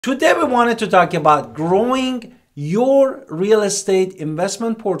Today we wanted to talk about growing your real estate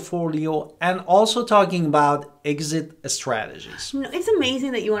investment portfolio and also talking about exit strategies. It's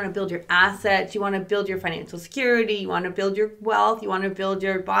amazing that you want to build your assets, you want to build your financial security, you want to build your wealth, you want to build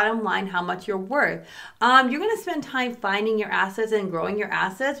your bottom line, how much you're worth. You're going to spend time finding your assets and growing your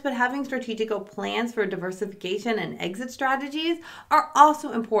assets, but having strategical plans for diversification and exit strategies are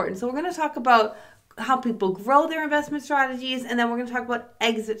also important. So we're going to talk about how people grow their investment strategies, and then we're going to talk about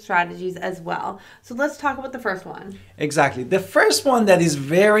exit strategies as well. So let's talk about the first one. Exactly. The first one that is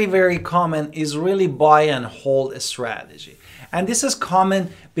very, very common is really buy and hold strategy. And this is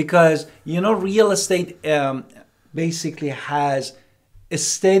common because, real estate basically has a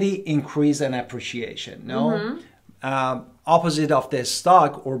steady increase and appreciation. Opposite of the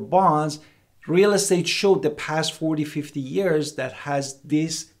stock or bonds, real estate showed the past 40, 50 years that has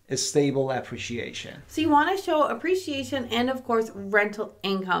this a stable appreciation. So you want to show appreciation and of course rental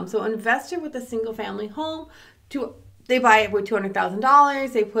income. So investor with a single family home, they buy it with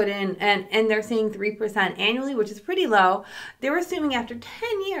 $200,000, they put in and they're seeing 3% annually, which is pretty low. They're assuming after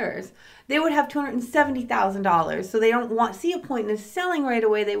 10 years they would have $270,000. So they don't see a point in selling right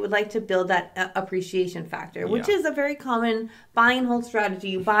away. They would like to build that appreciation factor, which is a very common buy and hold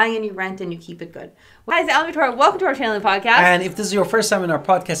strategy. You buy and you rent and you keep it good. Hi, it's Alan Victoria. Welcome to our channel and podcast. And if this is your first time in our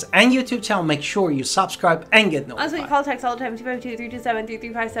podcast and YouTube channel, make sure you subscribe and get notified. Also, you call text all the time,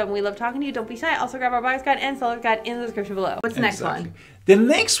 252-327-3357. We love talking to you. Don't be shy. Also, grab our buyer's guide and seller's guide in the description below. What's the next one? The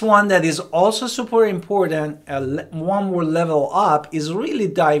next one that is also super important, one more level up, is really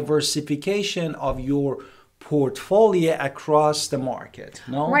diversification of your portfolio across the market.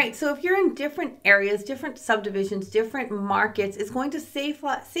 Right. So if you're in different areas, different subdivisions, different markets, it's going to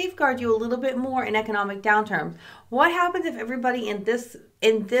safeguard you a little bit more in economic downturns. What happens if everybody in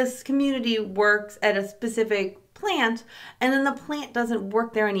this community works at a specific plant and then the plant doesn't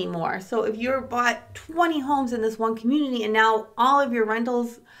work there anymore? So if you're bought 20 homes in this one community and now all of your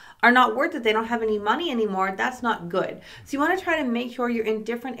rentals are not worth it, they don't have any money anymore, that's not good. So you want to try to make sure you're in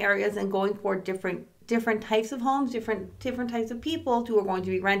different areas and going for different types of homes, different types of people who are going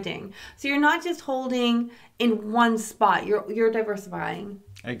to be renting. So you're not just holding in one spot, you're diversifying.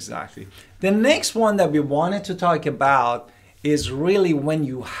 Exactly. The next one that we wanted to talk about is really when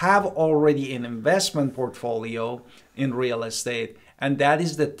you have already an investment portfolio in real estate, and that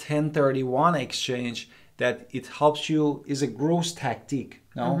is the 1031 exchange, that it helps you, is a growth tactic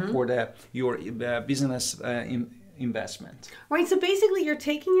for your business investment. Right, so basically you're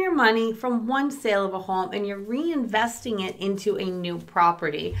taking your money from one sale of a home and you're reinvesting it into a new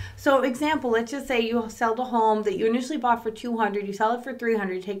property. So example, let's just say you sell the home that you initially bought for $200, you sell it for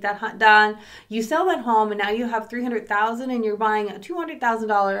 $300, you take that done, you sell that home and now you have $300,000 and you're buying a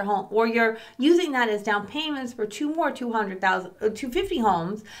 $200,000 home, or you're using that as down payments for two more $250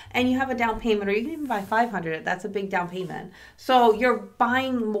 homes, and you have a down payment, or you can even buy 500, that's a big down payment. So you're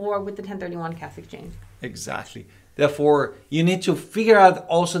buying more with the 1031 cash exchange. Exactly. Therefore, you need to figure out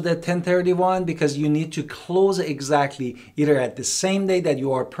also the 1031, because you need to close exactly either at the same day that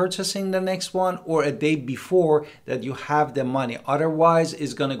you are purchasing the next one or a day before that you have the money. Otherwise,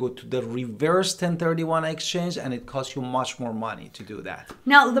 it's going to go to the reverse 1031 exchange and it costs you much more money to do that.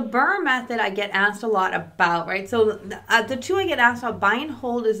 Now, the BRRRR method I get asked a lot about, right? So the two I get asked about, buy and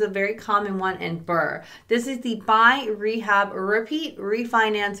hold is a very common one, and BRRRR. This is the buy, rehab, repeat,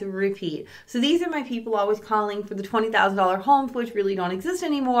 refinance, repeat. So these are my people always calling for the $20,000 homes, which really don't exist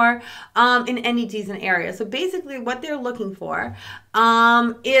anymore in any decent area. So basically what they're looking for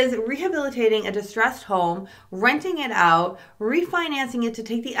is rehabilitating a distressed home, renting it out, refinancing it to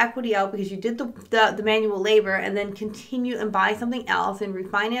take the equity out because you did the manual labor, and then continue and buy something else and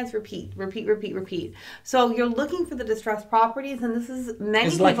refinance, repeat, repeat, repeat, repeat. So you're looking for the distressed properties, and this is many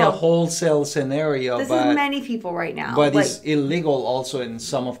it's people. It's like a wholesale scenario. This is many people right now. But it's illegal also in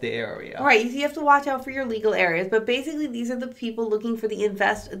some of the area. Right, so you have to watch out for your legal areas. But basically, these are the people looking for the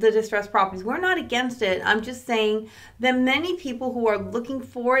distressed properties. We're not against it. I'm just saying that many people who are looking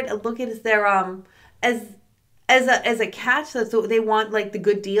for it look at it as their as a catch. So they want like the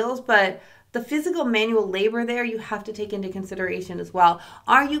good deals, but the physical manual labor there you have to take into consideration as well.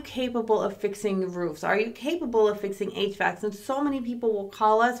 Are you capable of fixing roofs? Are you capable of fixing HVACs? And so many people will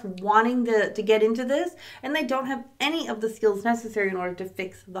call us wanting to get into this, and they don't have any of the skills necessary in order to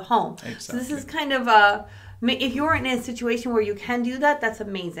fix the home. Exactly. So this is kind of if you're in a situation where you can do that, that's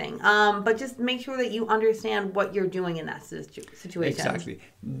amazing. But just make sure that you understand what you're doing in that situation. Exactly.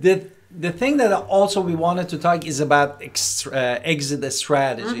 The thing that also we wanted to talk is about exit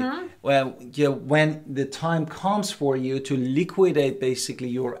strategy. Well, when the time comes for you to liquidate basically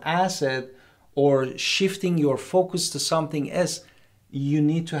your asset or shifting your focus to something else, you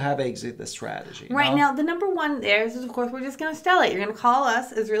need to have exit the strategy. Right now, the number one there is, of course, we're just going to sell it. You're going to call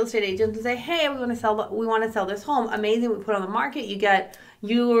us as real estate agents and say, "Hey, we want to sell this home. Amazing. We put it on the market. You get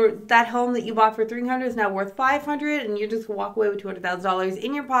that home that you bought for $300 is now worth $500, and you just walk away with $200,000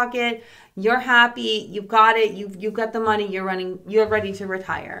 in your pocket. You're happy. You've got it. You've got the money. You're ready to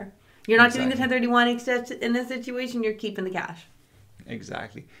retire. You're not doing the 1031 except in this situation. You're keeping the cash."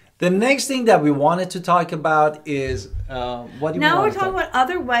 Exactly. The next thing that we wanted to talk about is what do you Now we're talking about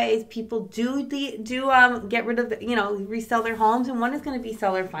other ways people do get rid of resell their homes, and one is going to be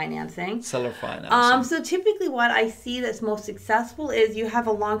seller financing. Seller financing. So typically, what I see that's most successful is you have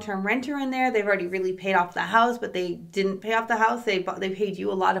a long-term renter in there. They've already really paid off the house, but they didn't pay off the house. They paid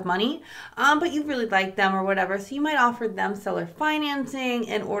you a lot of money, but you really like them or whatever. So you might offer them seller financing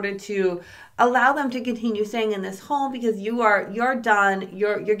in order to allow them to continue staying in this home, because you're done.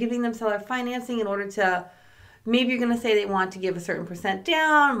 You're giving them seller financing in order to, maybe you're going to say they want to give a certain percent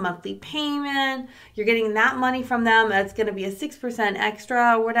down, monthly payment. You're getting that money from them. That's going to be a 6%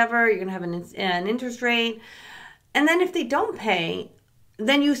 extra or whatever. You're going to have an interest rate. And then if they don't pay,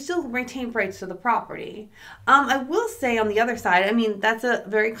 then you still retain rights to the property. I will say on the other side, I mean, that's a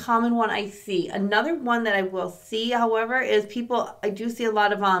very common one I see. Another one that I will see, however, is I do see a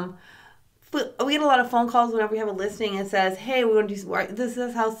lot of, we get a lot of phone calls whenever we have a listing and says, "Hey, we want to do this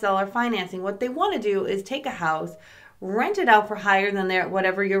is house seller financing." What they want to do is take a house, rent it out for higher than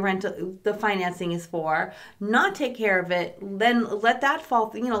whatever your the financing is for, not take care of it, then let that fall,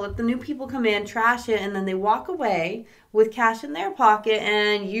 let the new people come in, trash it, and then they walk away with cash in their pocket,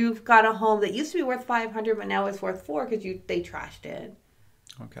 and you've got a home that used to be worth $500 but now it's worth $400 because they trashed it.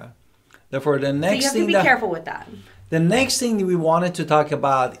 Okay. Therefore, the next so you have to be careful with that. The next thing we wanted to talk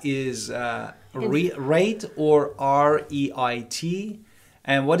about is rate, or REIT,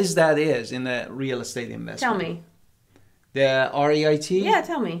 and what is that in the real estate investment. Tell me. The REIT? Yeah,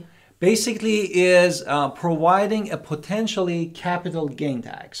 tell me. Basically is providing a potentially capital gain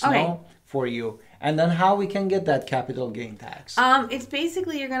tax for you. And then how we can get that capital gain tax? It's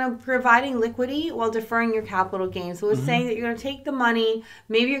basically you're going to providing liquidity while deferring your capital gain. So it's saying that you're going to take the money,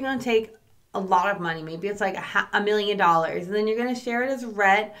 maybe you're going to take a lot of money, maybe it's like $1 million, and then you're going to share it as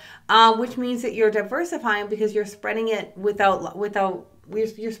rent, which means that you're diversifying because you're spreading it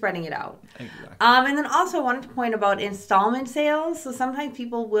you're spreading it out. Exactly. And then also I wanted to point about installment sales. So sometimes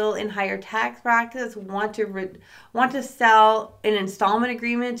people will, in higher tax brackets, want to sell an installment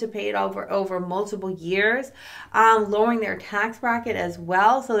agreement to pay it over multiple years, lowering their tax bracket as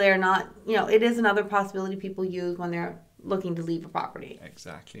well. So they're not, it is another possibility people use when they're looking to leave a property.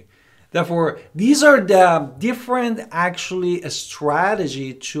 Exactly. Therefore, these are the different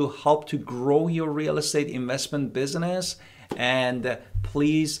strategy to help to grow your real estate investment business. And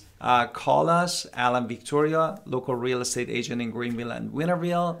please call us, Alan Victoria, local real estate agent in Greenville and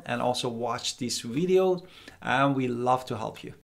Winterville, and also watch these videos. And we love to help you.